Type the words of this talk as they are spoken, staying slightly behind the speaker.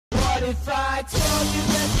What if I told you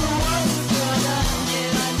that the world was gonna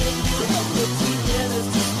end? I knew you had put together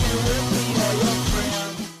to spirit me or your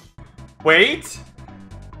friend.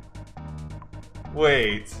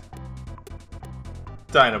 Wait.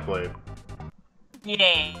 Dynablade.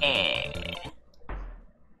 Yeah.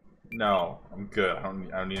 No, I'm good. I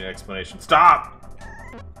don't need an explanation. Stop!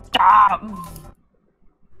 Stop.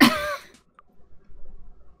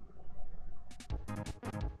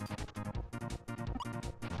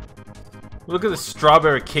 Look at the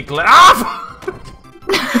strawberry cake. Ah!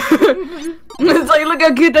 It's like, look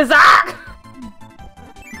how cute this is!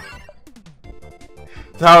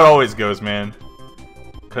 That's how it always goes, man.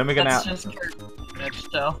 Can I make an app? That's just Kirby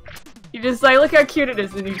still. You just like, look how cute it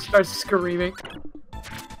is, and you start screaming.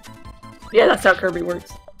 Yeah, that's how Kirby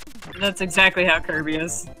works. That's exactly how Kirby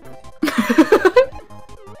is.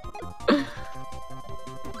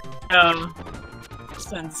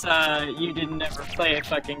 Since you didn't ever play a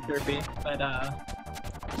fucking Kirby, but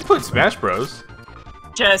You played Smash Bros.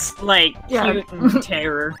 just like Yeah. cute and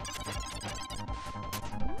terror.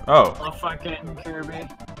 Oh. A fucking Kirby.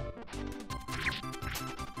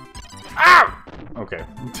 Ow! Okay.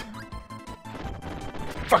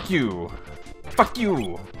 Fuck you. Fuck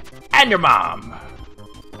you. And your mom.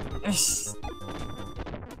 It's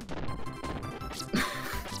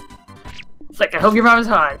like, I hope your mom is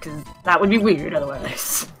hot, because that would be weird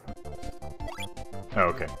otherwise. Oh,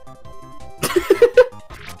 okay.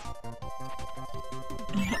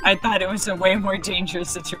 I thought it was a way more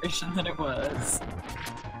dangerous situation than it was.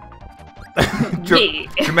 Yeah.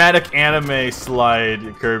 Dramatic anime slide,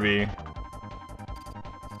 Kirby.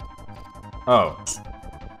 Oh.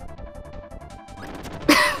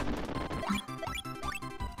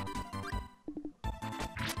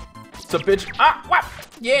 What's up, bitch? Ah, what?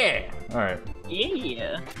 Yeah. All right.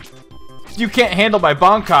 Yeah. You can't handle my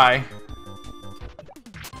Bankai.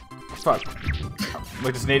 Fuck.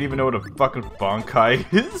 Like, does Nate even know what a fucking Bankai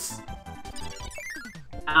is?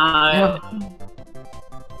 Oh.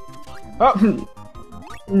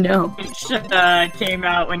 No. It should came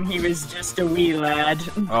out when he was just a wee lad.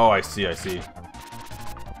 Oh, I see, I see.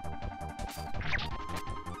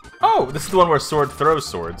 Oh, this is the one where Sword throws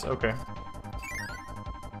swords. Okay.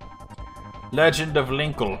 Legend of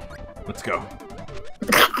Linkle. Let's go.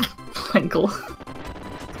 Twinkle.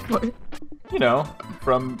 What? You know,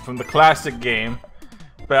 from the classic game,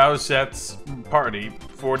 Bowsette's Party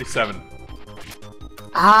 47.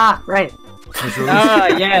 Ah, right. It was released- Ah,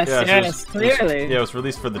 yes, Yeah, so yes, clearly. Yeah, it was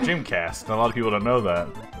released for the Dreamcast, and a lot of people don't know that.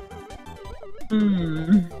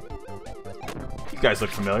 Hmm. You guys look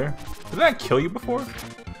familiar. Did that kill you before?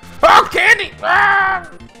 Oh, candy! Ah!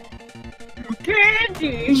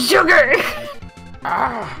 Candy! Sugar!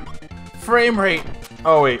 Ah! Frame rate!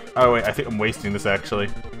 Oh wait, I think I'm wasting this actually.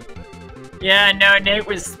 Yeah, no, Nate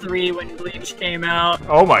was 3 when Bleach came out.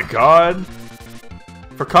 Oh my god!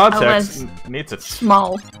 For context, Nate's a...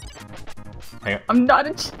 Small. Hang on. I'm not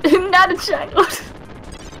not a child.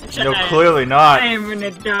 No, clearly not. I am an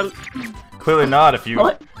adult. Clearly not if you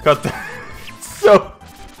What? cut the... So...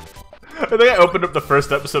 I think I opened up the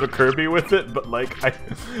first episode of Kirby with it, but like,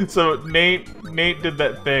 So Nate did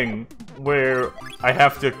that thing where I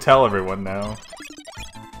have to tell everyone now.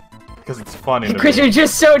 Because it's funny to Because me. you're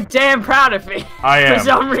just so damn proud of me. I am. For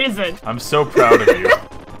some reason. I'm so proud of you.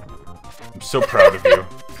 I'm so proud of you.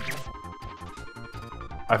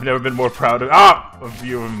 I've never been more proud of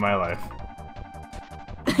you in my life.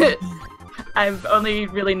 I've only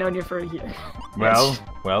really known you for a year. Well,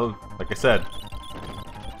 like I said.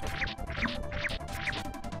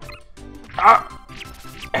 Ah!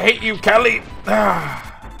 I hate you, Kelly!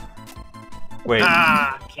 Ah. Wait.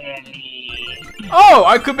 Ah, Kelly. Oh,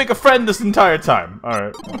 I could make a friend this entire time.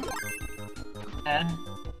 Alright.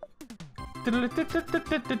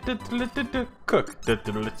 Cook.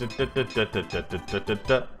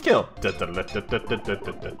 Kill.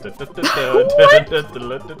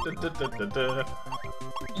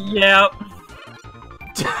 Yep.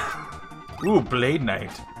 Ooh, Blade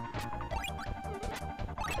Knight.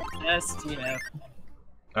 Yes, yeah.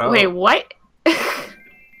 Oh. Wait, what?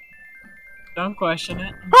 Don't question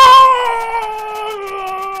it.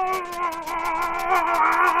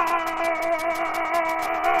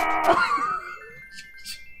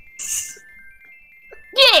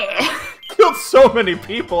 Yeah! Killed so many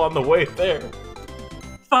people on the way there.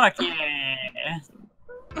 Fuck yeah.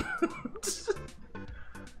 It's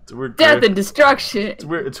a weird Death and destruction.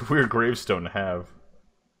 It's a weird gravestone to have.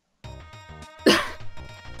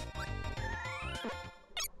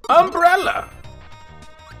 Umbrella!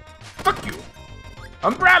 Fuck you!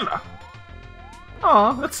 Umbrella!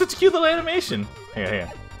 Aw, that's such a cute little animation. Hang on.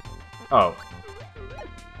 Oh.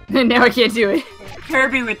 Now I can't do it.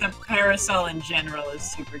 Kirby with the parasol in general is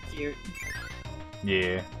super cute.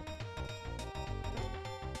 Yeah.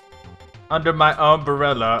 Under my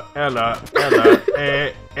umbrella, Ella,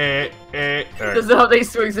 This is how they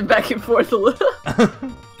swings it back and forth a little.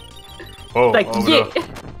 Oh, Like, oh, yeah. no.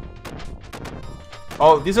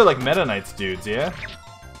 Oh, these are like Meta Knights dudes, yeah?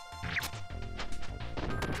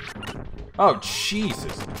 Oh,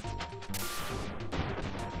 Jesus.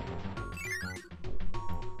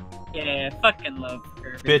 Yeah, fucking love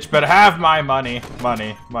Kirby. Bitch, better have my money.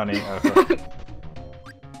 Money. Okay.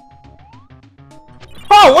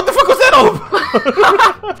 Oh, what the fuck was that over?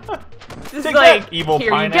 Just Take like, that, evil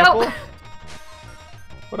here pineapple. you go.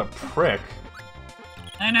 What a prick.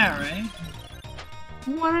 I know, right?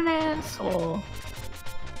 What an asshole.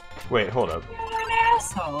 Wait, hold up. What an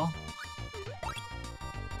asshole.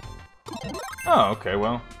 Oh, okay,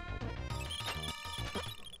 well.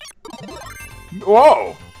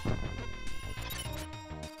 Whoa!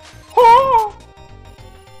 Oh!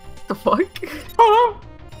 The fuck? Oh!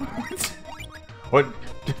 What?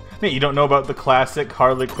 Nate, you don't know about the classic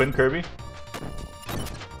Harley Quinn Kirby?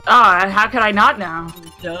 Ah, how could I not know?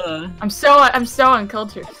 Duh. I'm so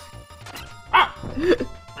uncultured. Ah!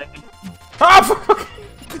 Like, Ah, fuck!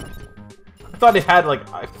 I thought he had, like,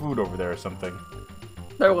 food over there or something.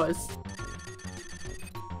 There was.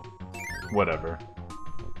 Whatever.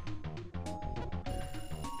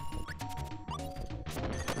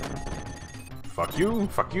 Fuck you,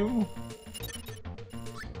 fuck you.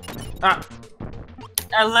 Ah!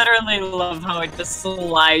 I literally love how it just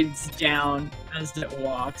slides down as it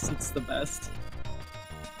walks. It's the best.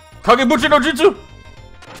 Kagebuchi no Jutsu!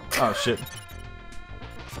 Oh, shit.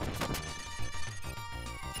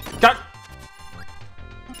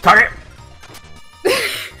 Kage!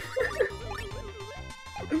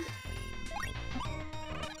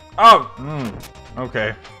 Oh!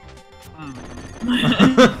 Okay.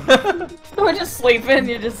 We're just sleeping,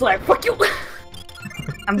 you're just like, fuck you!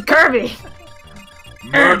 I'm Kirby!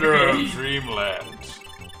 Murder of Dreamland.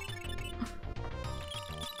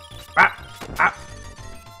 Ah!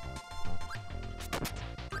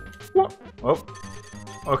 Oh.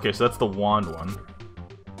 Okay, so that's the wand one.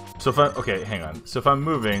 So if I... Okay, hang on. So if I'm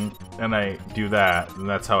moving, and I do that, then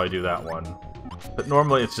that's how I do that one. But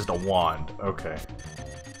normally it's just a wand. Okay.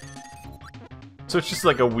 So it's just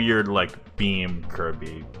like a weird, like, beam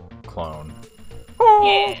Kirby clone. Oh!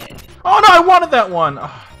 Yeah. Oh no, I wanted that one!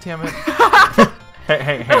 Oh, damn it.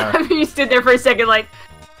 Hey, hang on. You stood there for a second like,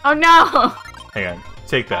 oh no! Hang on.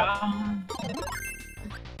 Take that.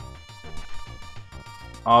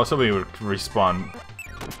 Oh, somebody would respawn. I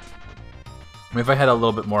mean, if I had a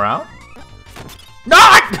little bit more out. No!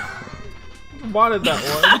 I wanted that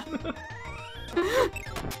one.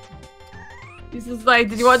 He's just like,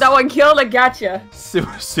 did you want that one killed? I gotcha.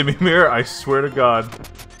 Simimir, I swear to God.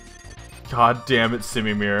 God damn it,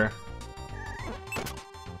 Simimir.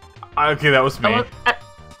 Okay, that was me.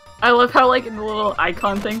 I love how, like, in the little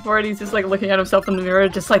icon thing for it, he's just, like, looking at himself in the mirror,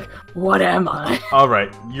 just like, what am I?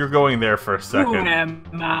 Alright, you're going there for a second. Who am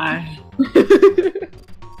I?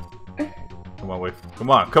 Come on, wait. Come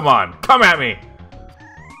on, come on! Come at me!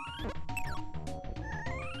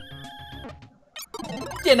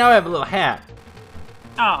 Yeah, now I have a little hat.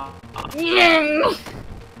 Oh.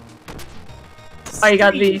 Oh, you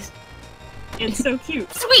got these. It's so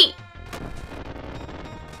cute. Sweet!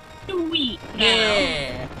 Sweet.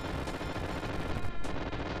 Yeah.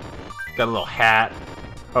 Got a little hat.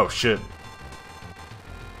 Oh shit.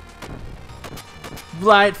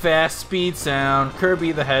 Light, fast, speed, sound.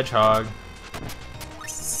 Kirby the Hedgehog.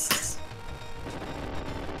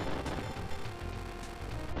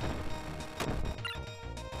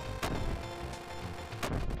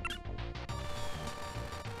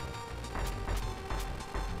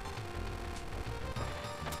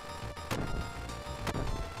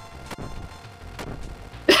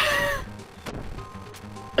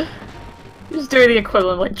 Just doing the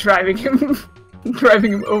equivalent of, like, driving him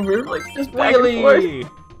over, like, just back and forth. Wheelie!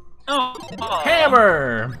 Oh.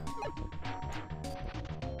 Hammer!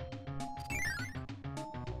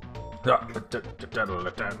 Oh!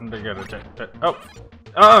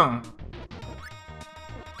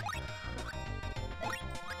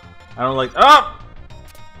 I don't like. Oh!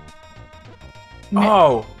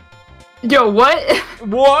 Oh! Yo, what?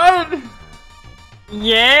 What?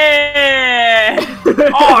 Yeah.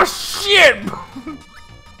 Oh shit!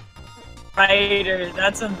 Spider,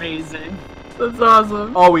 that's amazing. That's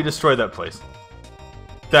awesome. Oh, we destroyed that place.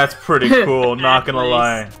 That's pretty cool, not gonna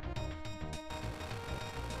lie.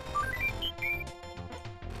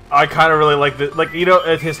 I kind of really like the, like, you know,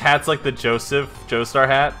 his hat's like the Joestar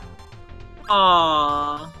hat.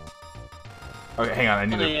 Aww. Okay, hang on. I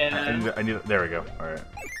need to. I need to. There we go. All right.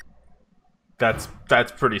 That's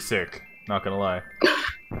pretty sick. Not gonna lie.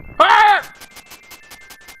 Ah!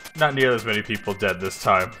 Not near as many people dead this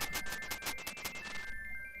time.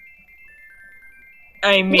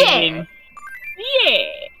 I mean,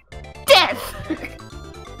 yeah. Death!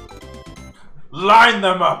 Line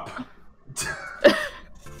them up!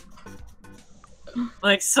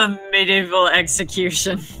 Like some medieval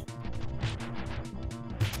execution.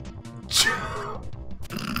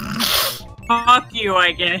 Fuck you,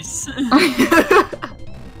 I guess.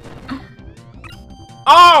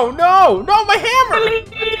 Oh no! No, my hammer!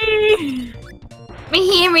 My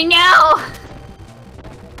hammer now!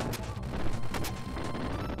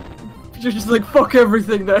 You're just like, fuck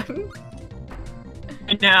everything then.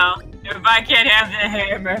 No, if I can't have the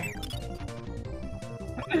hammer.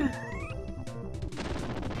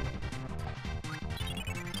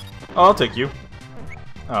 Oh, I'll take you.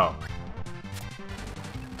 Oh.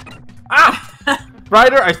 Ah!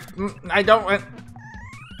 Ryder, I don't want...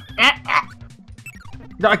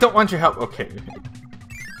 No, I don't want your help. Okay.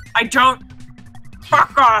 I don't...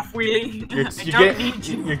 Fuck off, Wheelie.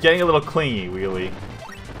 You're getting a little clingy, Wheelie.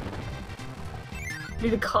 You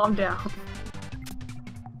need to calm down.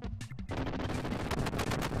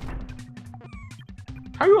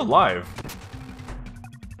 How are you alive?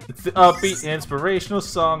 It's the upbeat, inspirational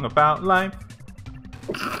song about life.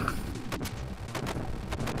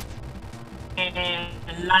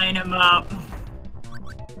 And line them up.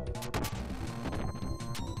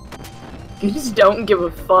 You just don't give a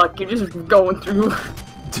fuck. You're just going through.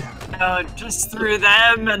 Just through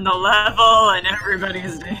them and the level and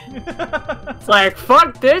everybody's dead. It's like,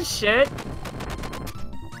 fuck this shit.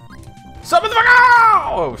 Summon the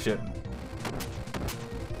Oh shit.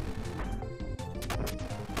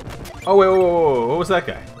 Oh wait, whoa, what was that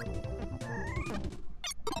guy?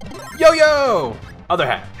 Yo-yo! Other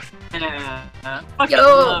hat. Fucking Yo.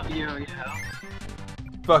 love yo-yo.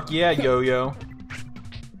 Fuck yeah, yo-yo.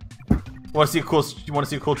 Want to see a cool? You want to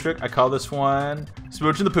see a cool trick? I call this one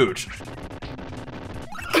 "Smooch and the Pooch."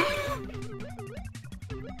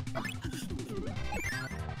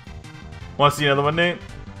 Want to see another one, Nate?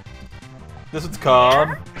 This one's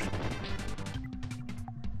called.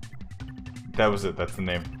 That was it. That's the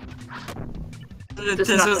name. This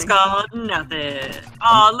was called nothing.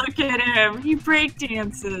 Oh, look at him. He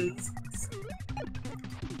breakdances.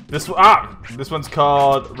 This one's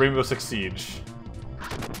called Rainbow Six Siege.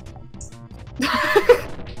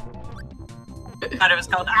 Thought it was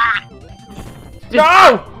called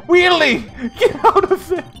No! Wheelie! Get out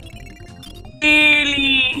of it!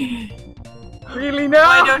 Really? Really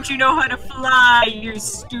now? Why don't you know how to fly, you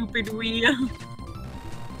stupid wheel?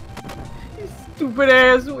 Stupid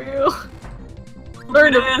ass wheel.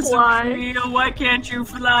 Learn to Stupid ass fly. wheel, why can't you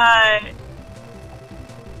fly?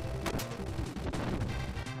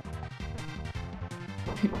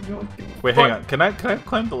 Wait, hang on. Can I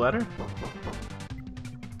climb the ladder?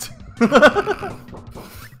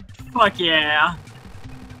 Fuck yeah.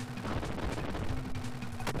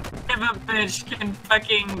 If a bitch can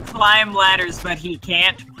fucking climb ladders but he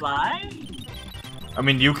can't fly? I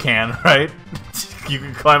mean, you can, right? You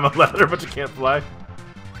can climb a ladder, but you can't fly.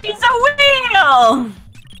 He's a wheel!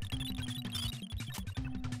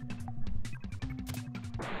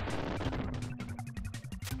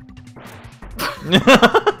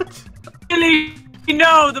 Really?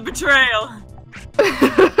 No, the betrayal.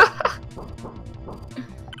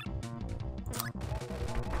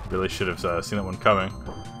 Really should have seen that one coming.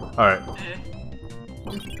 Alright.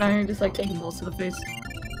 Now you're just like taking balls to the face.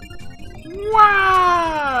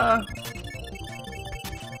 Wow!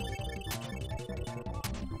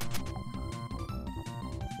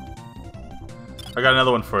 I got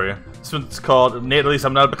another one for you. This one's called Nate, at least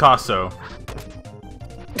I'm not a Picasso.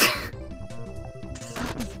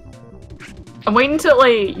 I'm waiting until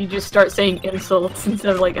like you just start saying insults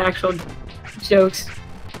instead of like actual jokes.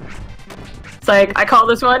 It's like, I call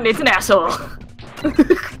this one, Nate's an asshole.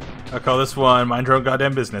 I call this one Mind Your Own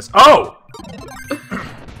Goddamn Business. Oh!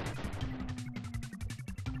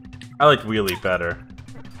 I liked Wheelie better.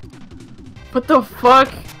 What the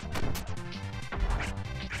fuck?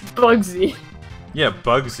 Bugsy. Yeah,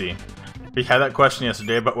 Bugsy. We had that question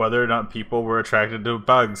yesterday about whether or not people were attracted to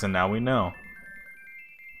bugs, and now we know.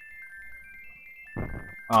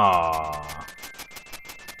 Aww.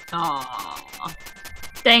 Aww.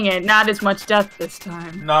 Dang it, not as much death this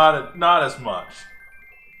time. Not as much.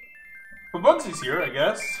 But Bugsy's here, I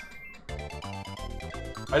guess.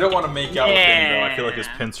 I don't want to make out with him though. I feel like his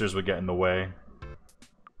pincers would get in the way.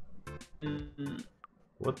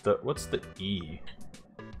 What's the E?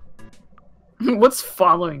 What's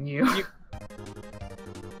following you?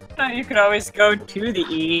 No, you could always go to the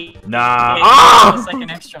E. Nah. Yeah, Ah! it's like an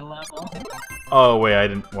extra level. Oh wait, I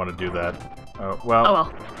didn't want to do that. Oh well. Oh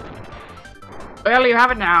well. Well, you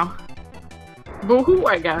have it now. Boo-hoo,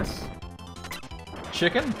 I guess.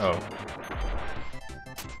 Chicken? Oh.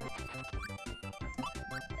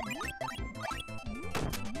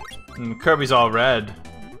 Kirby's all red.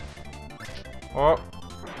 Oh.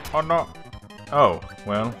 Oh no. Oh,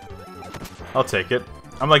 well. I'll take it.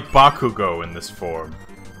 I'm like Bakugo in this form.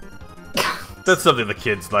 That's something the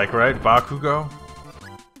kids like, right? Bakugo?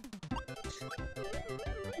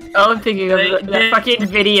 Oh, I'm thinking of the fucking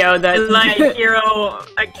video that... Like Hero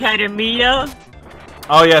Academia.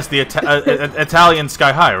 Oh yes, the Italian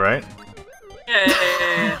Sky High, right?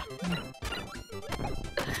 Yeah.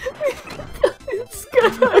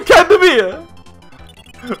 Academia!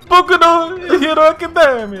 Boku no Hero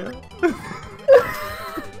Academia!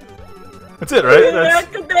 That's it, right? Hero That's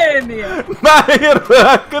Academia. My Hero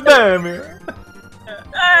Academia!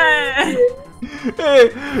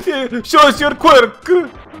 Hey, show us your quirk!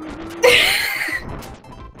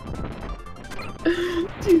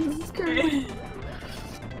 Jesus Christ.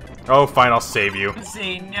 Oh, fine, I'll save you.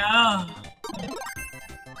 Say no.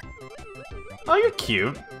 Oh, you're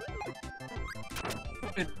cute.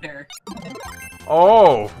 Good there.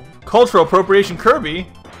 Oh, cultural appropriation Kirby.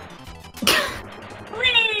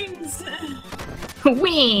 Wings.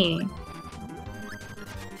 Wee!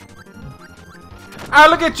 Ah,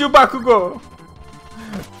 look at you, Bakugo!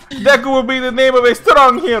 Deku will be the name of a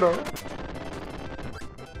strong hero.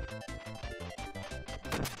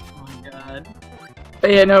 Oh my god.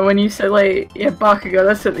 But yeah, no, when you said like, yeah, Bakugo,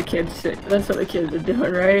 that's what the kids are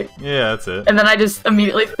doing, right? Yeah, that's it. And then I just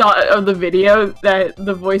immediately thought of the video that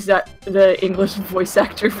the English voice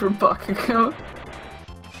actor for Bakugo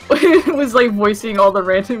was like voicing all the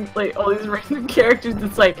random, like all these random characters.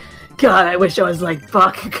 It's like, God, I wish I was like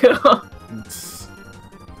Bakugo.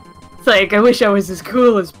 It's like, I wish I was as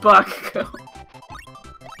cool as Bakugo.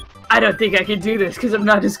 I don't think I can do this because I'm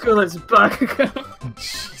not as cool as Bakugo.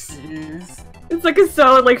 Jeez. It's like a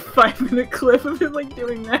solid like 5-minute clip of him like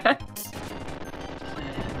doing that.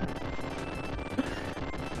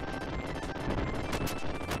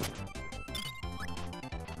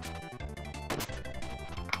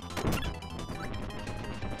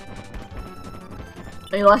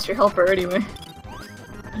 You lost your helper anyway.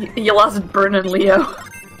 You lost Bern and Leo.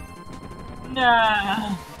 Nah.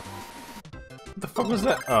 What the fuck was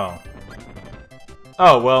that? Oh.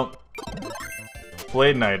 Oh, well.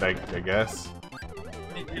 Blade Knight, I guess.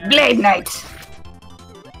 Blade Knight!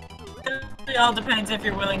 It all depends if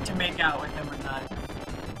you're willing to make out with him or not.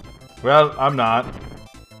 Well, I'm not.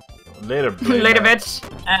 Later, Blade Later, Knight. bitch.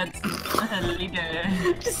 That's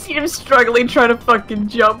later. Just see him struggling trying to fucking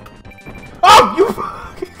jump. Oh, you!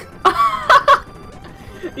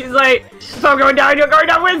 He's like, if I'm going down, you're going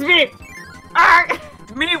down with me! Ah!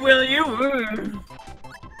 Me, will you?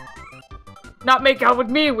 Not make out with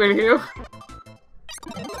me, will you?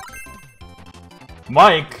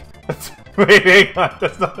 Mike? Wait, hang on.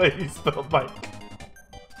 That's not how you spell Mike.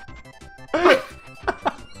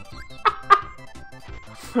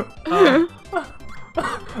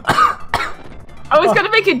 I was gonna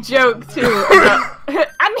make a joke too. About,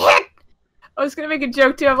 I'm hit! I was gonna make a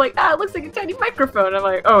joke too. I'm like, ah, it looks like a tiny microphone. I'm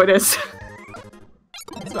like, oh, it is.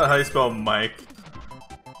 That's not how you spell Mike.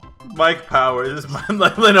 Mike Powers.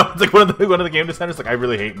 Like, no, it's like one of the game designers. Like, I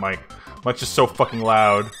really hate Mike. Mike's just so fucking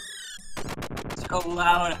loud. A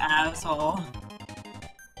loud asshole.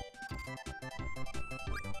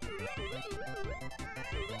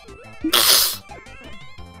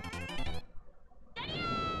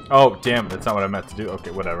 Oh, damn, that's not what I meant to do.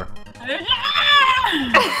 Okay, whatever. You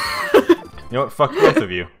know what? Fuck both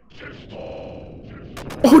of you.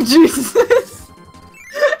 Oh, Jesus!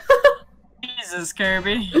 Jesus,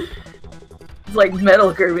 Kirby. It's like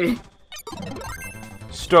Metal Kirby.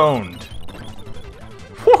 Stoned.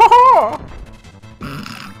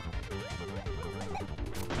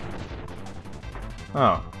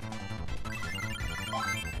 Oh.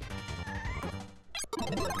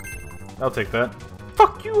 I'll take that.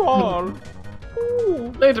 Fuck you all!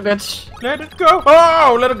 Ooh. Later, bitch. Let it go!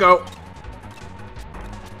 Oh, let it go!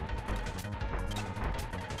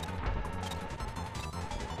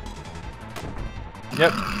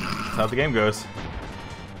 Yep, that's how the game goes.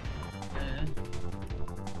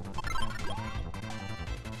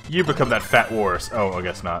 You become that fat horse. Oh, I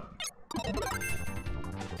guess not.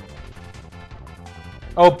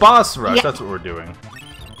 Oh, boss rush. Yep. That's what we're doing.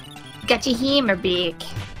 Got your hammer back.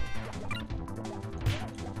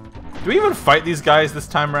 Do we even fight these guys this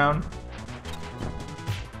time around?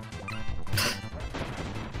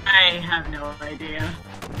 I have no idea.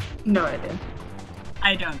 No idea.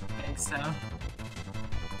 I don't think so.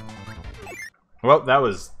 Well, that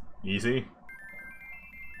was easy.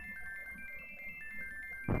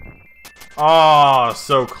 Oh,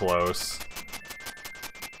 so close.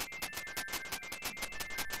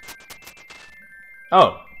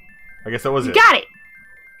 Oh, I guess that was it. Got it!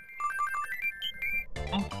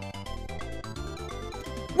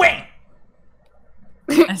 Wait.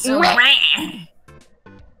 So,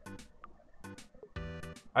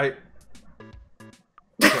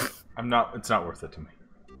 I'm not. It's not worth it to me.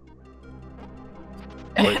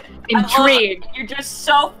 Intrigued. You're just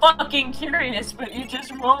so fucking curious, but you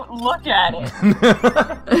just won't look at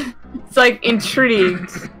it. It's like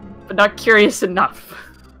intrigued, but not curious enough.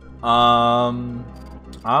 I'm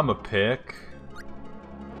a pick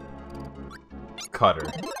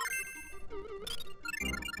Cutter.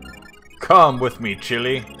 Come with me,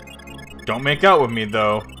 Chili. Don't make out with me,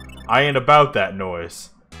 though. I ain't about that noise.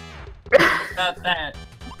 About that.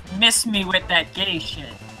 Miss me with that gay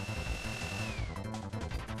shit.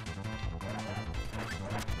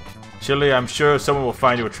 Chili, I'm sure someone will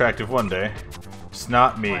find you attractive one day. It's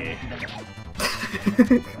not me.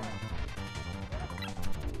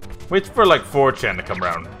 Wait for like 4chan to come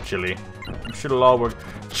around, Chili. I'm sure it'll all work.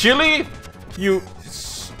 Chili, you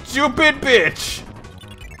stupid bitch!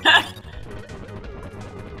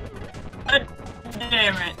 God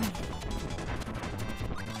damn it.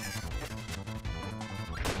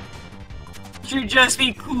 Should just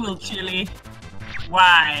be cool, Chili.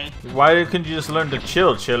 Why? Why couldn't you just learn to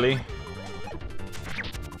chill, Chili?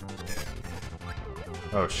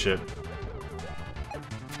 Oh shit.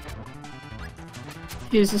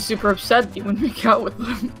 He was just super upset that you wouldn't make out with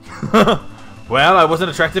him. Well, I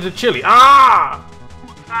wasn't attracted to Chili. Ah!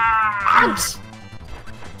 Ouch!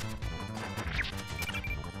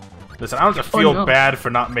 Listen, I don't have to feel no. bad for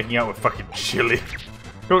not making out with fucking Chili.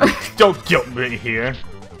 Don't guilt me here.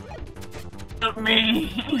 Help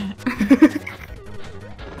me.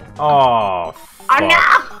 Oh, fuck. Oh,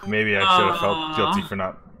 no! Maybe I should have felt guilty for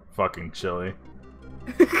not fucking Chili.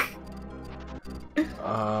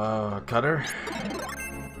 Cutter.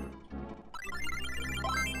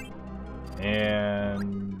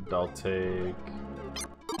 And I'll take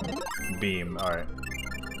Beam. Alright.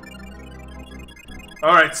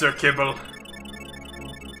 Alright, Sir Kibble.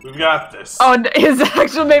 We've got this. Oh, his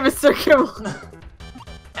actual name is Sir Kibble.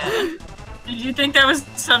 Did you think that was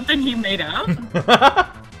something he made up?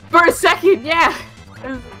 For a second, yeah.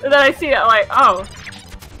 And then I see it, I'm like, oh.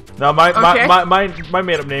 No, my Okay.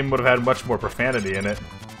 made-up name would have had much more profanity in it.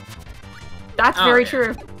 That's Oh, very yeah.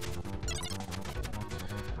 true.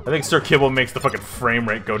 I think Sir Kibble makes the fucking frame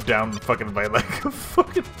rate go down fucking by like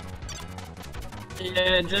fucking.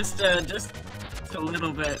 Yeah, just a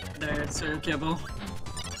little bit there, Sir Kibble.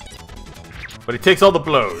 But he takes all the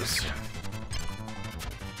blows.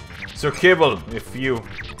 Sir Kibble, if you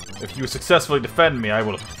successfully defend me, I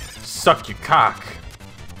will suck your cock.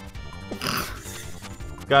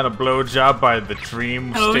 Got a blowjob by the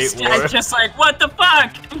Dream Host State War. is just like, what the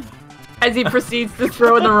fuck? As he proceeds to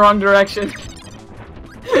throw in the wrong direction.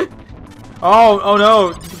 Oh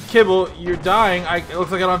no, Kibble, you're dying. It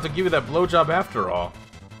looks like I don't have to give you that blowjob after all.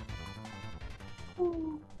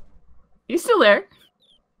 You still there?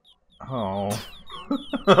 Oh.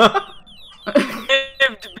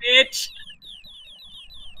 Lived, bitch.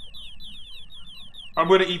 I'm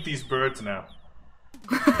gonna eat these birds now.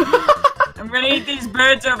 I'm gonna eat these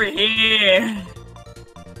birds over here.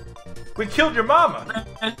 We killed your mama.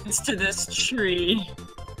 It's to this tree.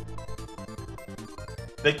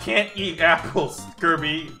 They can't eat apples,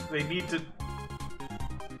 Kirby. They need to.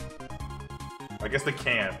 I guess they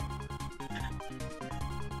can.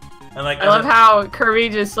 And like, I love how Kirby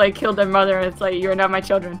just like killed their mother and it's like, you're not my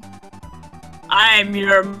children. I'm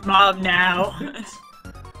your mom now.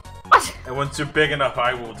 What? And once you're big enough,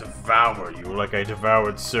 I will devour you like I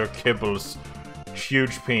devoured Sir Kibble's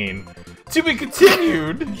huge peen. To be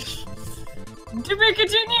continued. To be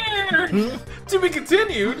continued. To be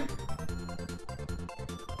continued.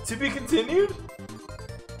 To be continued.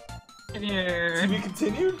 To be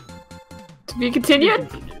continued. To be continued?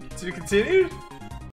 To be continued.